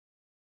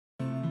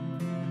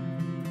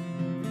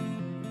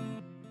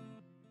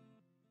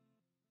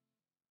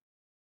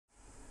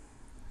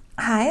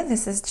Hi,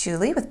 this is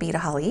Julie with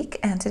Beadaholique,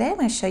 and today I'm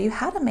going to show you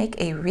how to make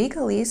a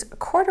Regaliz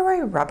corduroy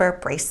rubber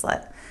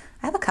bracelet.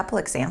 I have a couple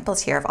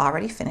examples here of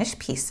already finished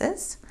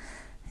pieces,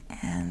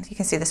 and you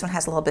can see this one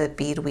has a little bit of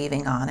bead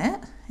weaving on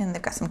it, and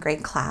they've got some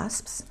great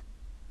clasps.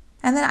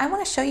 And then I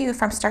want to show you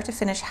from start to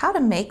finish how to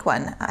make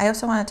one. I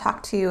also want to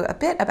talk to you a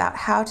bit about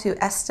how to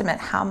estimate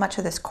how much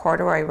of this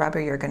corduroy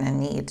rubber you're going to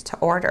need to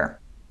order.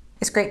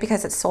 It's great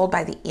because it's sold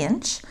by the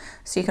inch,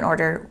 so you can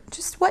order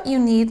just what you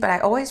need, but I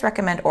always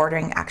recommend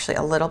ordering actually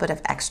a little bit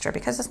of extra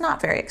because it's not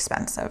very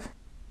expensive.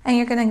 And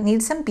you're going to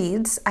need some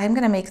beads. I'm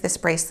going to make this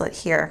bracelet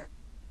here,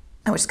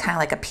 which is kind of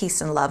like a peace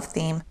and love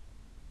theme,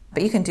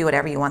 but you can do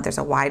whatever you want. There's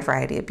a wide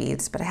variety of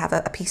beads, but I have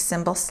a peace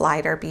symbol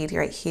slider bead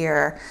right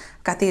here.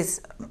 I've got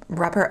these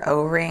rubber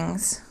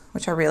O-rings,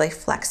 which are really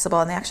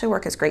flexible, and they actually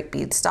work as great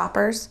bead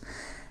stoppers.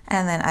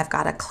 And then I've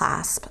got a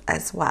clasp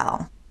as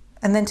well.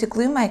 And then to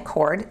glue my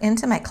cord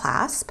into my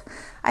clasp,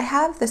 I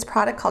have this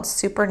product called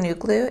Super New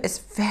Glue. It's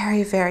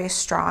very, very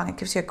strong. It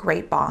gives you a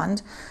great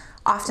bond.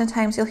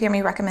 Oftentimes you'll hear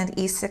me recommend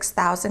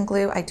E6000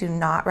 glue. I do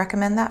not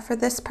recommend that for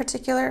this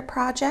particular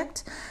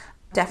project.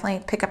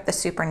 Definitely pick up the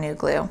Super New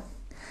Glue.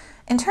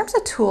 In terms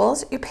of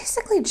tools, you're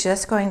basically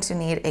just going to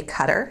need a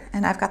cutter,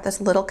 and I've got this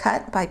Little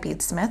Cut by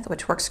Beadsmith,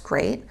 which works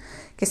great.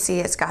 You can see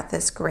it's got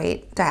this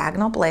great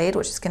diagonal blade,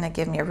 which is going to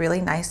give me a really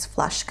nice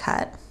flush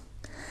cut.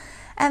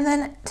 And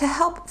then to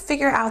help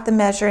figure out the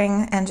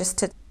measuring and just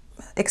to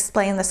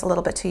explain this a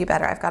little bit to you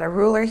better, I've got a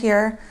ruler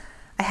here.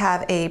 I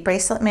have a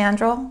bracelet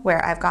mandrel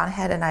where I've gone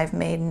ahead and I've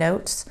made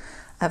notes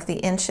of the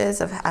inches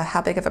of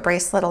how big of a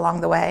bracelet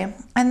along the way.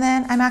 And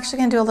then I'm actually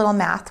going to do a little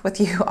math with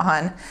you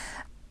on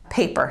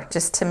paper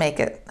just to make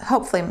it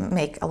hopefully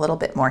make a little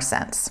bit more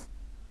sense.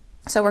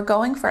 So we're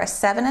going for a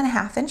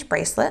 7.5 inch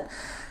bracelet,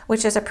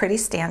 which is a pretty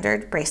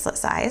standard bracelet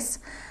size.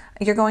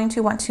 You're going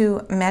to want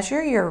to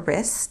measure your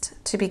wrist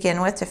to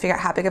begin with to figure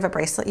out how big of a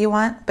bracelet you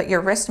want, but your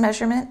wrist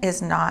measurement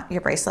is not your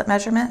bracelet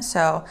measurement.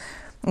 So,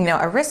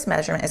 a wrist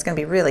measurement is going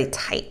to be really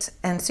tight,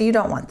 and so you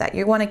don't want that.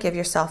 You want to give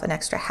yourself an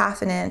extra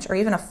 1/2 inch or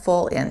even a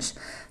full inch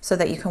so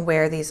that you can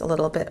wear these a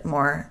little bit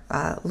more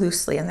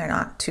loosely and they're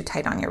not too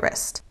tight on your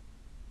wrist.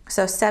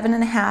 So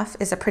 7.5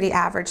 is a pretty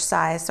average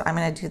size, so I'm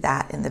going to do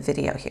that in the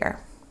video here.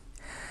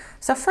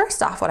 So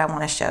first off, what I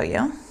want to show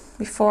you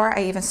before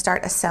I even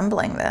start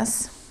assembling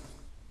this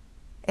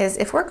is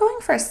if we're going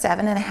for a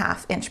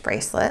 7.5 inch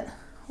bracelet,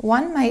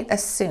 one might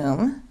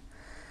assume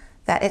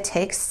that it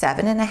takes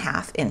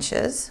 7.5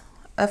 inches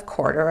of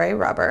corduroy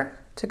rubber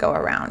to go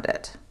around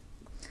it.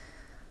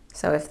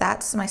 So if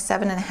that's my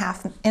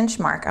 7.5 inch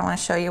mark, I want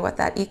to show you what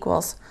that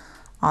equals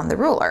on the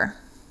ruler.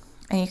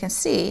 And you can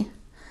see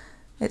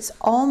it's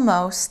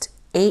almost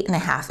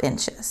 8.5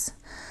 inches.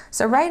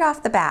 So right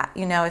off the bat,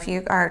 if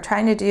you are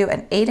trying to do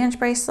an 8 inch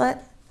bracelet,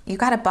 you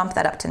got to bump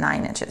that up to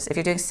 9 inches. If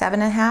you're doing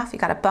 7.5, you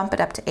got to bump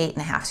it up to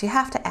 8.5. So you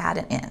have to add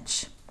an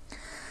inch.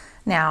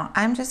 Now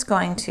I'm just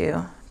going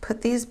to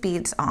put these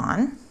beads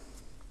on,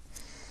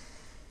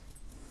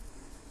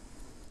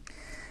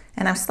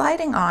 and I'm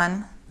sliding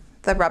on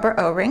the rubber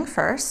O-ring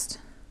first.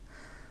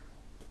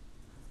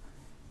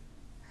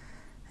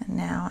 And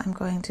now I'm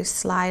going to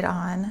slide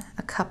on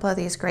a couple of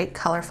these great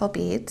colorful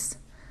beads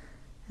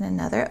and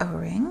another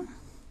O-ring.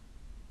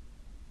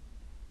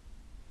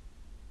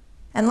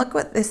 And look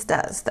what this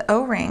does. The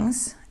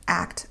O-rings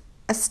act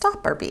as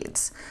stopper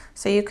beads.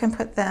 So you can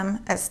put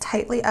them as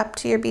tightly up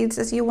to your beads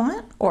as you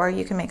want, or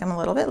you can make them a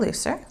little bit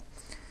looser.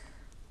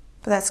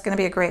 But that's going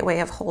to be a great way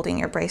of holding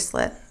your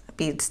bracelet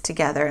beads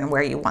together and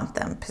where you want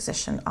them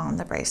positioned on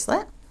the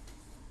bracelet.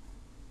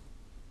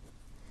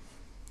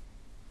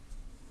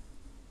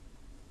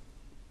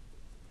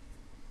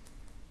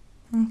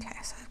 Okay,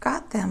 so I've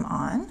got them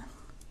on.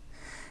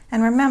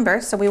 And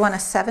remember, so we want a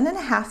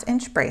 7.5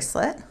 inch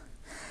bracelet.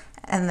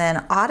 And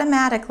then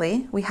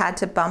automatically we had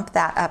to bump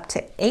that up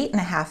to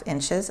 8.5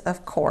 inches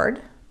of cord,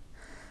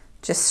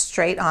 just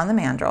straight on the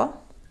mandrel.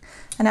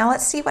 And now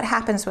let's see what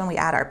happens when we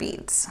add our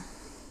beads.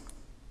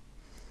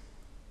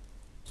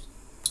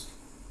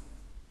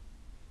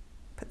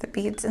 Put the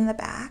beads in the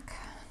back.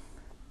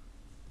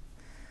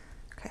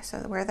 Okay, so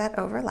where that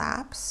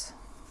overlaps.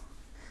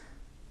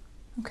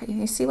 Okay,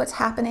 you see what's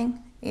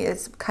happening?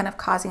 It's kind of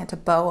causing it to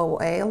bow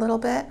away a little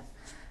bit.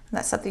 And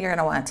that's something you're going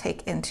to want to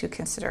take into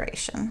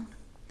consideration.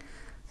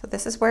 So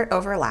this is where it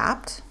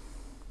overlapped.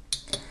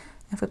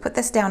 If we put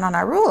this down on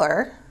our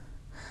ruler,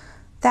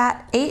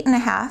 that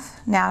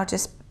 8.5 now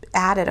just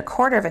added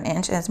 1/4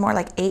 inch, and it's more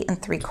like 8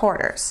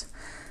 3/4.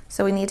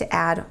 So we need to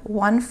add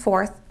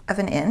 1/4 of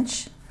an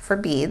inch for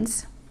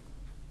beads.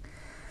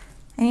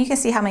 And you can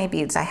see how many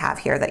beads I have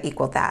here that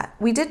equal that.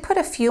 We did put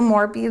a few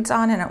more beads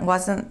on, and it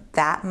wasn't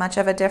that much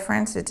of a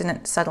difference. It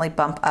didn't suddenly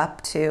bump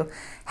up to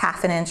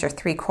 1/2 inch or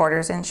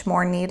 3/4 inch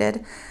more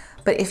needed.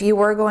 But if you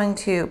were going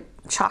to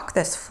chock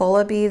this full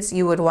of beads,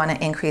 you would want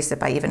to increase it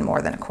by even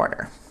more than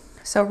 1/4.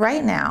 So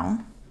right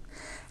now,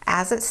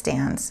 as it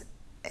stands,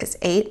 is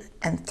 8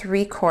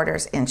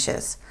 3/4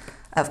 inches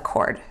of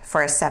cord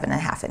for a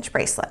 7.5 inch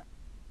bracelet.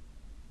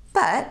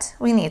 But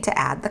we need to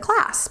add the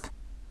clasp.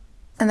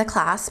 And the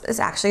clasp is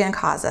actually going to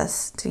cause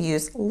us to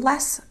use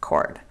less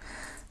cord.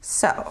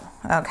 So,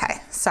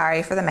 okay,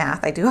 sorry for the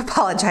math. I do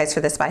apologize for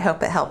this, but I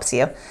hope it helps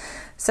you.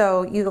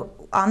 So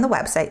on the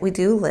website, we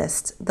do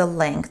list the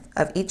length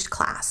of each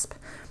clasp.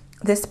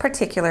 This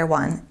particular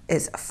one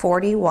is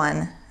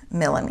 41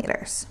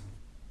 millimeters.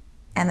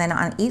 And then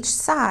on each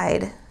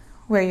side,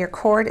 where your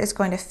cord is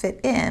going to fit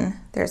in,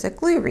 there's a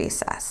glue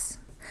recess.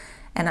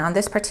 And on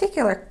this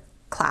particular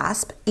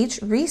clasp, each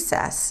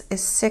recess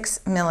is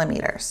 6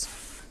 millimeters.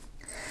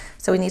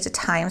 So we need to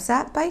times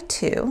that by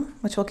 2,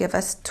 which will give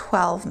us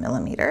 12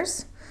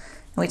 millimeters.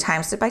 And we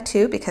times it by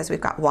 2 because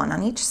we've got 1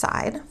 on each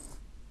side.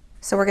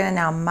 So we're going to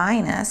now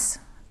minus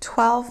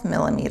 12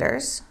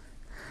 millimeters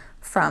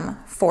from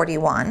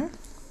 41,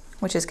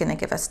 which is going to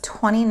give us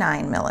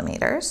 29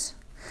 millimeters.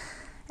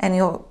 And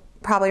you'll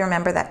probably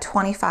remember that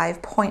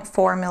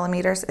 25.4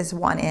 millimeters is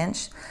 1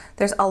 inch.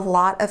 There's a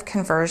lot of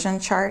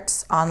conversion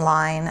charts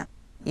online.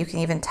 You can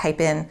even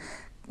type in,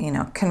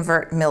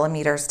 convert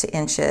millimeters to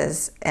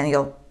inches, and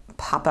you'll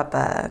pop up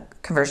a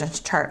conversion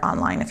chart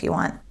online if you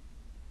want.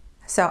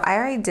 So I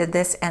already did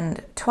this,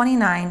 and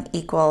 29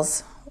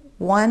 equals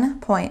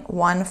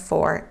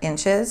 1.14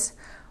 inches,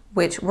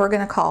 which we're going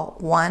to call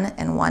 1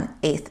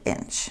 1/8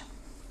 inch.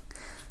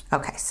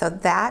 Okay, so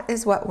that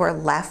is what we're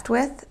left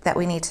with that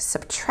we need to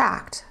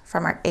subtract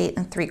from our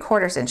 8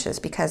 3/4 inches,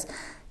 because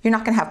you're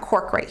not going to have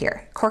cork right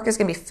here. Cork is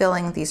going to be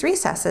filling these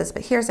recesses,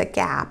 but here's a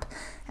gap,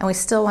 and we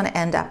still want to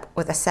end up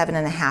with a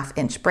 7.5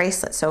 inch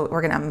bracelet. So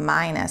we're going to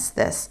minus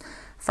this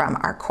from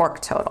our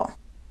cork total.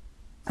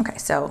 Okay,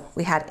 so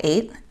we had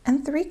 8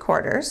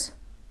 3/4,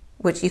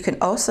 which you can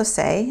also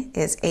say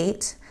is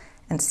 8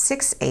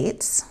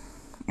 6/8,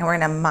 and we're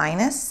going to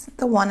minus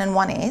the 1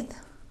 1/8,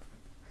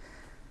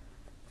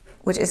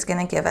 which is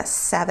going to give us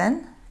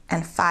 7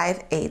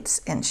 5/8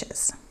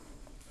 inches.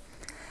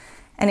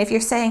 And if you're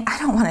saying, I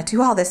don't want to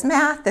do all this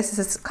math, this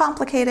is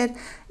complicated,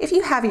 if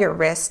you have your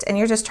wrist and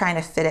you're just trying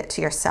to fit it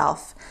to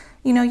yourself,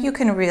 you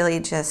can really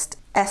just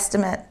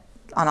estimate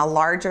on a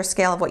larger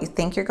scale of what you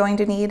think you're going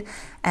to need,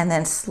 and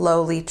then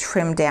slowly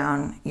trim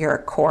down your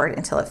cord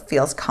until it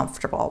feels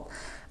comfortable.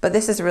 But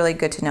this is really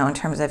good to know in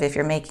terms of if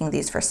you're making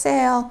these for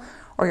sale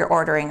or you're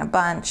ordering a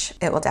bunch,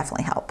 it will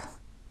definitely help.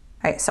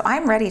 All right, so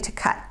I'm ready to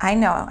cut. I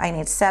know I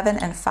need 7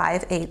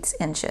 5/8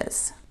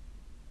 inches.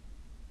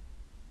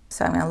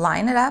 So I'm going to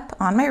line it up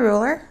on my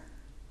ruler.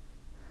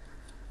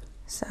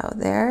 So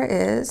there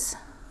is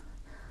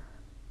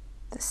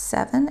the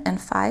 7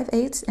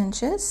 5/8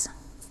 inches.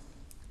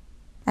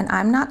 And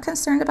I'm not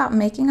concerned about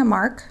making a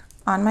mark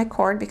on my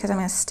cord because I'm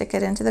going to stick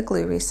it into the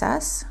glue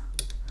recess.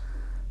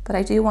 But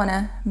I do want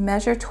to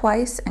measure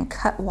twice and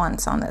cut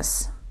once on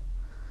this.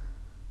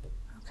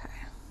 Okay.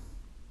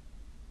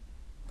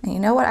 And you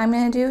know what I'm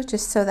going to do,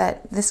 just so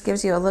that this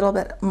gives you a little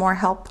bit more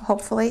help,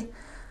 hopefully?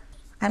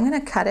 I'm going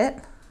to cut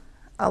it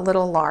a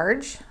little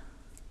large,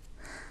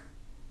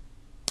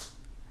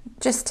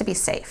 just to be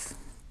safe.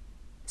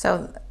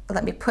 So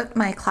let me put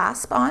my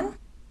clasp on.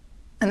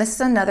 And this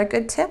is another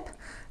good tip.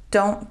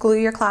 Don't glue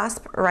your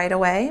clasp right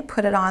away.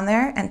 Put it on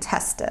there and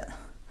test it.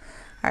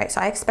 All right, so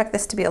I expect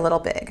this to be a little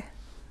big.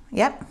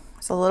 Yep,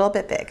 it's a little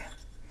bit big.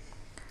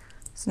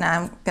 So now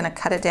I'm gonna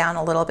cut it down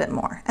a little bit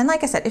more. And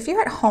like I said, if you're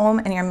at home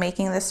and you're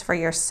making this for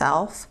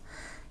yourself,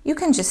 you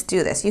can just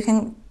do this. You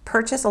can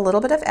purchase a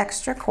little bit of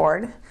extra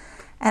cord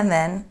and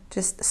then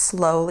just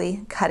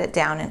slowly cut it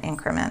down in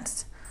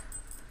increments.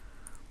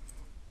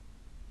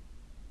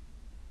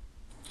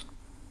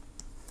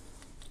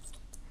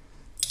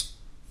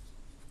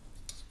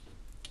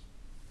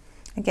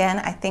 Again,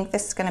 I think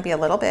this is going to be a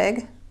little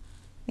big.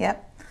 Yep.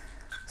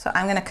 So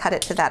I'm going to cut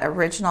it to that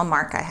original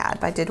mark I had,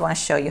 but I did want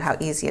to show you how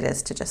easy it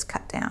is to just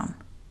cut down.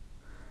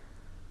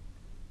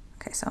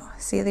 Okay, so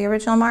see the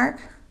original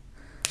mark?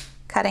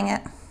 Cutting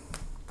it.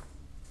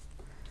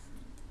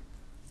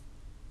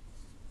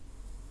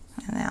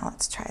 And now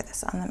let's try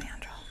this on the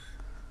mandrel.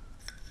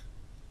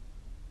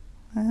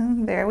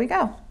 And there we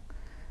go.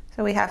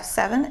 So we have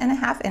 7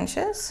 1/2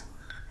 inches.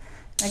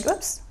 Like,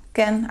 whoops.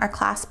 Again, our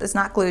clasp is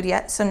not glued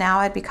yet, so now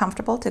I'd be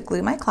comfortable to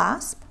glue my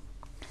clasp.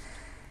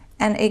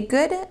 And a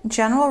good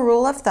general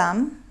rule of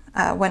thumb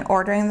when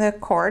ordering the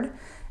cord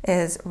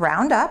is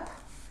round up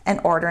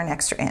and order an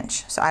extra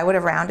inch. So I would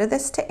have rounded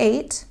this to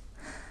 8,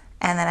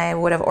 and then I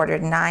would have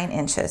ordered 9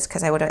 inches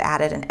because I would have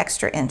added an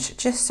extra inch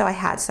just so I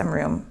had some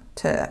room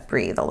to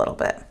breathe a little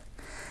bit.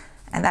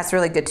 And that's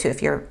really good too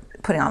if you're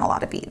putting on a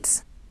lot of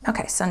beads.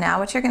 Okay, so now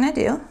what you're gonna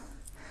do,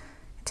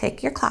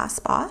 take your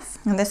clasp off,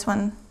 and this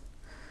one,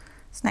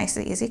 it's nice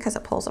and easy because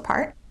it pulls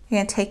apart. You're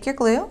going to take your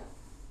glue,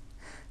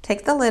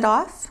 take the lid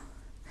off,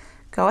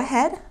 go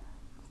ahead,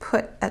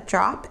 put a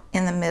drop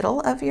in the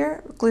middle of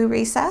your glue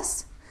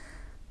recess,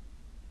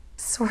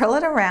 swirl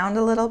it around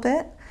a little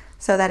bit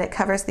so that it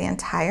covers the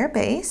entire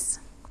base.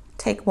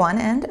 Take one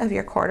end of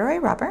your corduroy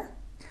rubber,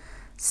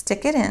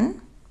 stick it in,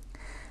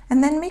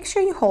 and then make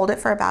sure you hold it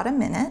for about a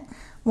minute.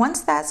 Once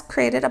that's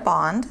created a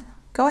bond,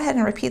 go ahead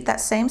and repeat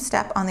that same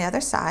step on the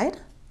other side.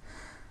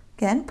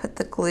 Again, put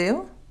the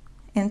glue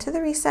into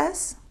the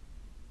recess,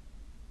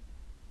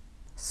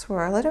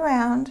 swirl it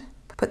around,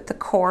 put the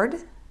cord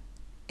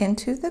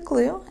into the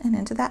glue and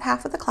into that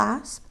half of the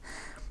clasp.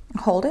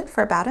 Hold it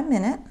for about a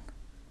minute.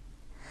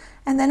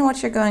 And then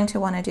what you're going to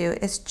want to do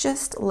is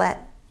just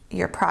let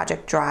your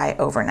project dry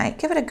overnight.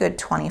 Give it a good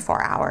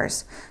 24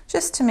 hours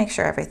just to make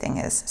sure everything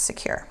is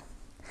secure.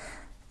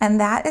 And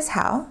that is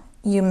how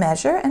you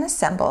measure and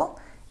assemble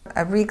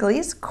a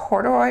Regaliz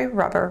corduroy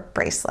rubber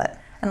bracelet.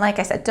 And like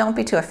I said, don't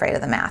be too afraid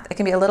of the math. It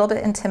can be a little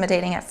bit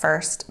intimidating at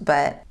first,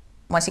 but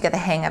once you get the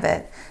hang of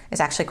it,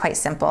 it's actually quite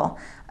simple.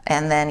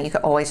 And then you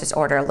could always just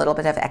order a little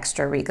bit of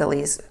extra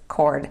Regaliz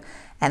cord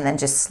and then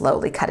just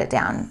slowly cut it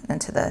down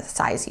into the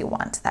size you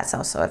want. That's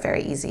also a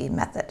very easy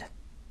method.